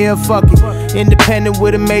in here. Fuck it, independent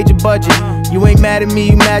with a major budget. You ain't mad at me,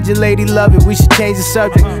 you mad your lady love it. We should change the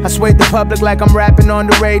subject. I swayed the public like I'm rapping on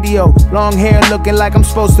the radio. Long hair looking like I'm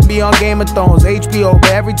supposed to be on Game of Thrones, HBO.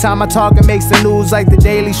 But every time I talk it makes the news like the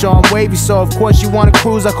Daily Show. I'm wavy, so of course you wanna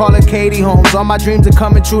cruise, I call it Katie Holmes. All my dreams are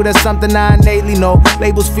coming true, that's something I innately know.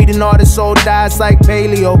 Labels feeding artists, soul diets like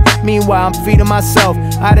paleo. Meanwhile I'm feeding myself.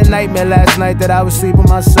 I had a nightmare last night that I was sleeping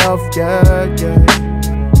myself. Yeah,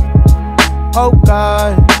 yeah. Oh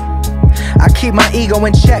God, I keep my ego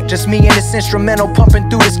in check, just me and this instrumental pumping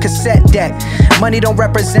through this cassette deck. Money don't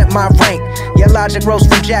represent my rank. Yeah, logic rose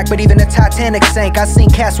from Jack, but even the Titanic sank. I seen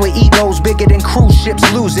cats with egos bigger than cruise ships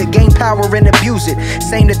lose it. Gain power and abuse it.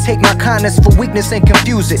 Same to take my kindness for weakness and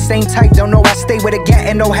confuse it. Same type don't know I stay with a gat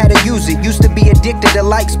and know how to use it. Used to be addicted to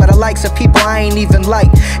likes, but the likes of people I ain't even like.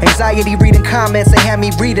 Anxiety reading comments, they had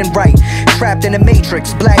me reading right. Trapped in the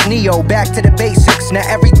matrix, Black Neo, back to the basics. Now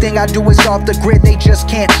everything I do is off the grid, they just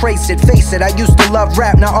can't trace it. Face it, I used to love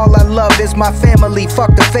rap, now all I love is my family.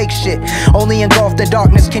 Fuck the fake shit. Only engulfed in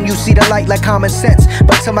darkness can you see the light like common sense.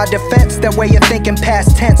 But to my defense, that way you're thinking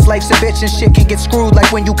past tense. Life's a bitch and shit can get screwed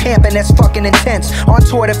like when you camping, that's fucking intense. On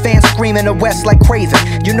tour the fans screaming the West like Craven.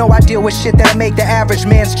 You know I deal with shit that'll make the average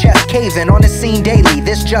man's chest caving. On the scene daily,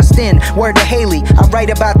 this just in, word to Haley. I write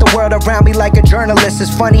about the world around me like a journalist.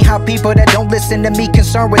 It's funny how people that don't listen to me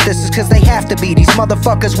concerned with this is cause they have to be. These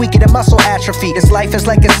motherfuckers weaker than muscle atrophy. This life is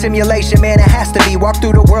like a simulation, man, it has to be. Walk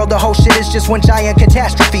through the world, the whole shit is just one giant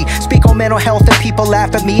catastrophe. Speak on mental health and people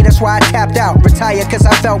laugh at me, that's why I tapped out. Retired cause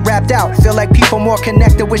I felt rapped out. Feel like people more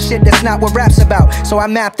connected with shit that's not what rap's about. So I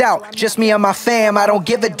mapped out, just me and my fam, I don't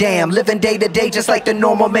give a damn. Living day to day just like the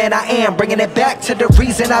normal man I am. Bringing it back to the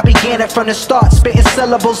reason I began it from the start. Spitting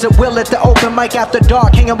syllables at will at the open mic after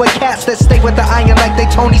dark. Hanging with cats that stay with the iron like they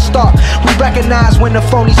Tony Stark. We recognize when the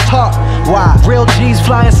phonies talk. Why? Real G's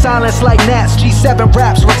flying silence like gnats. G7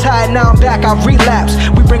 raps, retired now I'm back, I relapse.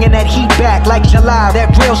 We bringing that heat back like July.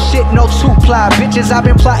 That real shit, no two-ply. Bitches I've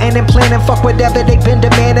been plotting and planning, fuck whatever they been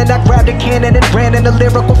demanding. I grabbed a cannon and ran in the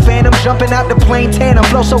lyrical phantom. Jumping out the plane tandem,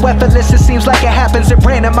 flow so effortless it seems like it happens at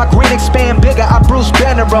random. My grin expand bigger, I Bruce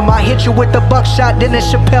Banner 'em. I hit you with the buckshot, then the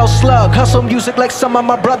Chappelle slug. Hustle music like some of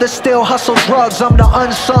my brothers still hustle drugs. I'm the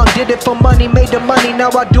unsung, did it for money, made the money, now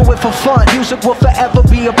I do it for fun. Music will forever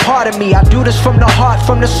be a part of me. I do this from the heart,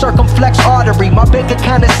 from the circumflex artery. My bank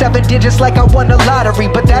account is 7 digits like I won the lottery.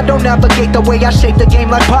 But that don't navigate the way I shape the game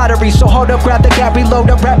like pottery. So hold up, grab the gap, reload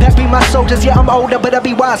up, rap happy my soldiers. Yeah, I'm older, but I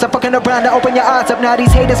be wise. I'm fucking around to open your eyes up. Now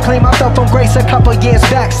these haters claim I fell from grace a couple years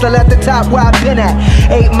back. Still at the top where I've been at.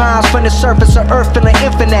 8 miles from the surface of earth, feeling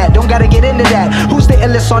infinite. Don't gotta get into that. Who's the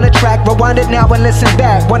illest on the track? Rewind it now and listen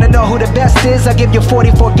back. Wanna know who the best is? I give you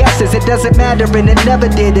 44 guesses. It doesn't matter and it never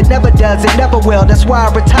did. It never does, it never will. That's why I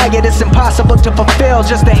retired. It's impossible to fulfill.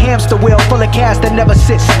 Just a hamster wheel full of cash that never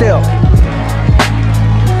sits still.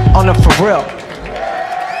 On them for real.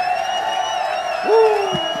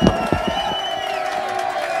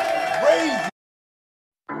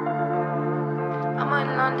 I'm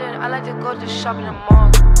in London, I like to go to shop in the mall.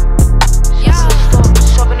 Yeah.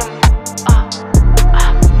 Shop in the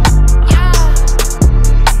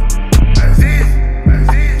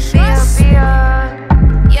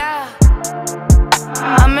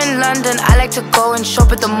I'm in London, I like to go and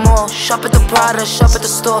shop at the mall. Shop at the Prada, shop at the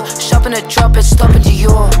store. Shop in the drop it, stop at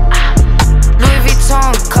Dior. Louis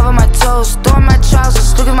Vuitton, cover my toes. Throwing my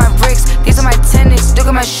trousers, look at my bricks. These are my tennis, look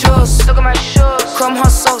at my shoes. Look at my shoes. Chrome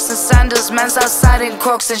hot socks and sandals. Man's outside in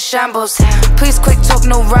Crocs and shambles. Please quick talk,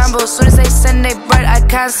 no rambles. Soon as they send they bread, I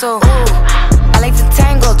cancel. I like to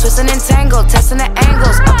tangle, twist and entangle. Testing the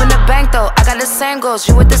angles, up in the bank though. I got the same goals,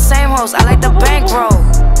 you with the same hoes. I like the bankroll.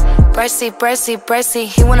 Bracy, bracy, bracy.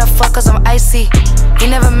 He wanna fuck cause I'm icy. He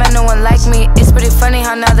never met no one like me. It's pretty funny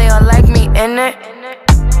how now they all like me, innit?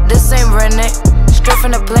 This ain't rented. Straight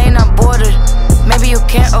from the plane, I boarded. maybe you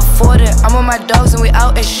can't afford it. I'm with my dogs and we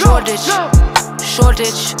out in Shoreditch.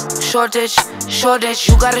 Shoreditch, Shoreditch, Shoreditch.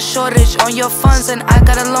 You got a shortage on your funds and I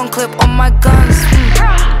got a long clip on my guns.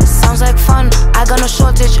 Sounds like fun, I got no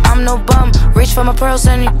shortage, I'm no bum. Reach for my pearls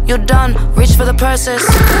and you're done. Reach for the purses.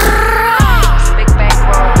 Big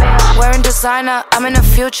bankroll, bitch. Wearing designer, I'm in the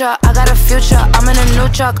future. I got a future, I'm in a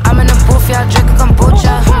new truck. I'm in a booth, yeah, drinking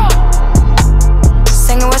kombucha.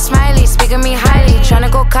 Singing with Smiley, speaking me highly.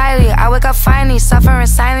 Tryna go Kylie, I wake up finally. Suffering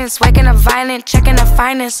silence, waking up violent. Checking the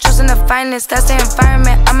finest, choosing the finest. That's the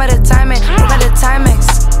environment, I'm at a timing. Look at the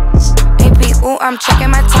Timex. AP, ooh, I'm checking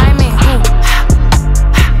my timing.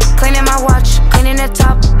 Cleaning my watch, cleaning the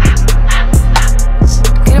top.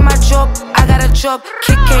 Getting my job, I got a job.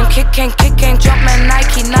 Kicking, jump man,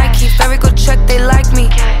 Nike. Very good check, they like me.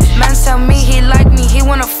 Man tell me he like me, he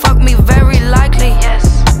wanna fuck me, very likely.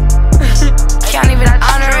 Can't even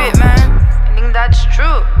honor it, man. I think that's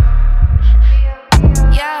true.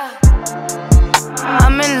 Yeah.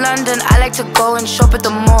 I'm in London, I like to go and shop at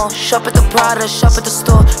the mall. Shop at the Prada, shop at the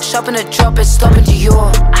store. Shop in the drop it, stop in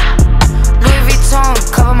Dior. Louis Vuitton,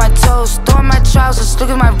 cover my toes. Throwing my trousers, look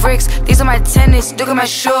at my bricks. These are my tennis, look at my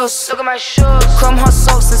shoes. Look at my shoes. Chrome hot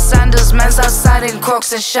socks and sandals. Man's outside in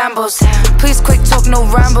Crocs and shambles. Please quick talk, no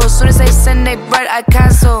rambles. Soon as they send they bread, I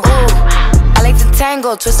cancel. Ooh. I like to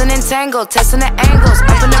tangle, twisting and tangle, testing the angles.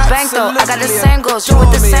 Up in the bank though, I got the same goals. You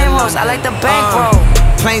with the same hoes, I like the bankroll.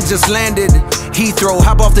 Plane just landed, Heathrow,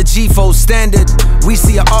 hop off the G4 standard. We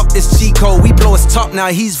see her up, it's G-code. We blow his top now,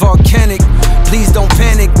 he's volcanic. Please don't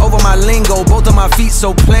panic, over my lingo, both of my feet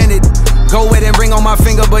so planted. Go with it, ring on my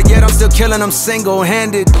finger, but yet I'm still killing them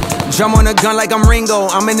single-handed. Drum on a gun like I'm Ringo,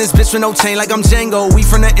 I'm in this bitch with no chain like I'm Django. We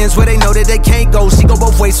from the ends where they know that they can't go. She go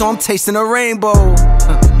both ways, so I'm tasting a rainbow.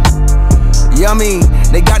 Yummy,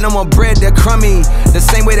 they got no more bread, they're crummy. The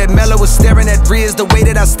same way that Mello was staring at Rhea is the way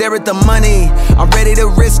that I stare at the money. I'm ready to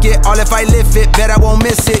risk it, all if I live it, bet I won't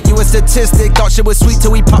miss it. You a statistic, thought shit was sweet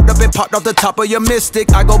till we popped up and popped off the top of your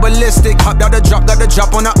mystic. I go ballistic, hopped out the drop, got the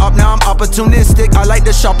drop on the up, now I'm opportunistic. I like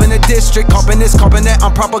to shop in the district, copping this, copping that,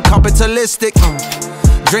 I'm proper capitalistic.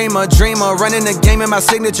 Dreamer, running the game in my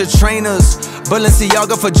signature trainers.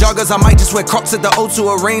 Balenciaga for joggers, I might just wear Crocs at the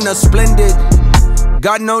O2 Arena. Splendid,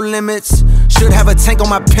 got no limits. Should have a tank on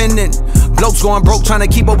my pendant. Blokes going broke trying to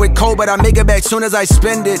keep up with Cole, but I make it back soon as I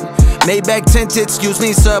spend it. Maybach tinted, excuse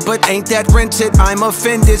me sir, but ain't that rented? I'm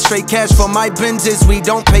offended, straight cash for my Benzes. We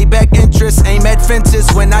don't pay back interest, aim at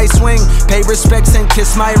fences when I swing. Pay respects and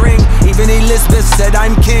kiss my ring. Even Elizabeth said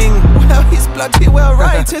I'm king. Well, he's bloody well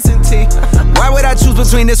right, isn't he? Why would I choose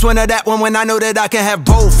between this one or that one when I know that I can have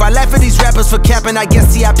both? I laugh at these rappers for capping, I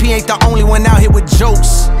guess TIP ain't the only one out here with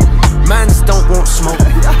jokes. Mans don't want smoke.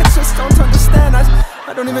 I just don't understand.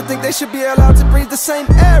 I don't even think they should be allowed to breathe the same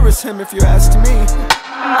air as him, if you ask me.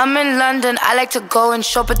 I'm in London, I like to go and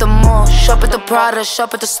shop at the mall. Shop at the Prada,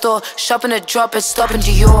 shop at the store. Shop in the drop and stop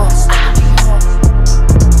into yours.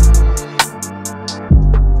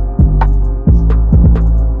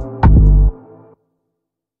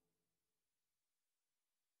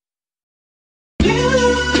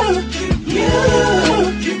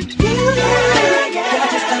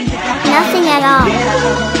 Nothing at all.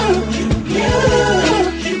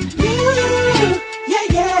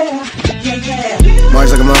 March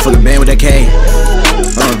like a motherfucking band with that K.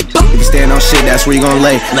 If you stand on shit, that's where you gon'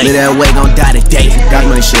 lay. Live that way, gon' die today. Got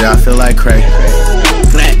money shit, I feel like cray.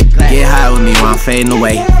 Get high with me while I'm fading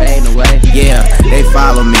away. Yeah, they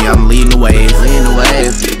follow me, I'm leading the wave.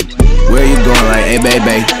 Where you going like, hey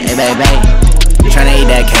baby. Tryna eat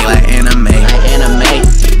that cake like anime.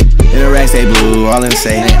 In the racks they blue, all in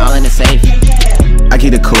the safe. I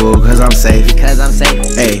keep it cool, cause I'm safe.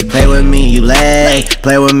 Hey, play with me, you lay.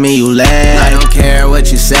 Play with me, you lay. I don't care what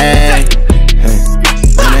you say. Hey,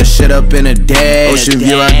 run that shit up in a day. Ocean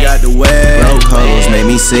view, I got the way. Broke hoes make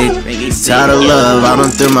me sick. Tired of love, I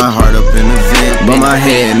done threw my heart up in the vent. But my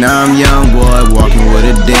head, now I'm young boy, walking with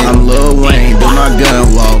a dent. I'm Lil Wayne, do my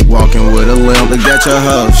gun walk, walking with a limp. Look at your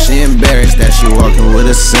hoe, she embarrassed that she walking with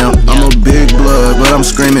a simp. I'm a big blood, but I'm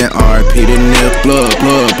screaming RP the nip. Blood.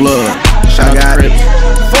 I got it.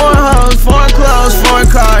 Foreign hoes, foreign clothes, foreign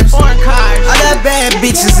cars. I got bad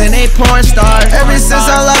bitches and they porn stars. Ever since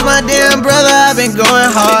I lost my damn brother, I've been going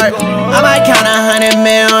hard. I might count 100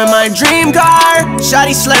 mil in my dream car.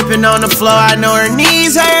 Shawty slurping on the floor, I know her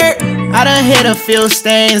knees hurt. I done hit a few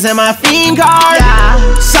stains in my fiend card.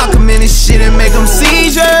 Sock them in this shit and make them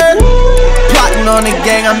seizure. Plotting on the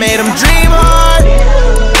gang, I made them dream hard.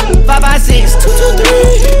 556,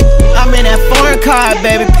 223. I'm in that foreign car,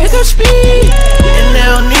 baby, pick up speed. And they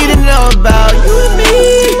don't need to know about you and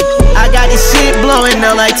me. I got this shit blowing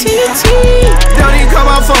up like TNT. Don't even call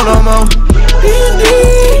my phone no more.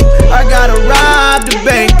 I gotta rob the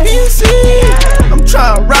bank. PC. I'm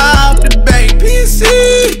tryna rob the bank. PC.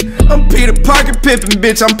 I'm Peter Parker pimpin',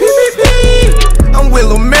 bitch. I'm PPP. I'm with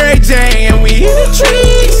Lil Mary Jane and we in the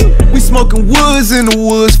trees. We smoking woods in the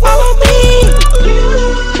woods. Follow me.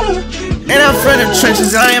 And I'm from the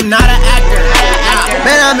trenches. I am not an actor.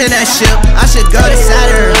 Man, I'm in that ship. I should go to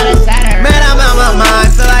Saturn. Man, I'm out my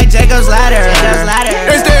mind. Feel like Jacob's ladder.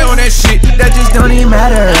 They stay on that shit. That just don't even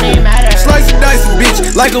matter. Slice and dice a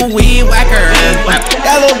bitch like a weed whacker.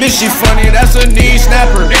 That little bitch, she funny. That's a knee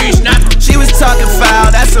snapper. She was talking foul.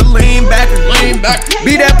 That's a lean backer.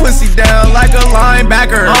 Beat that pussy down like a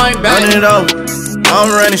linebacker. Run it over. I'm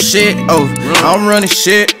running shit over. I'm running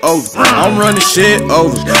shit over. I'm running shit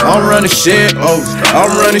over. I'm running shit over. I'm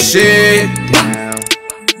running shit.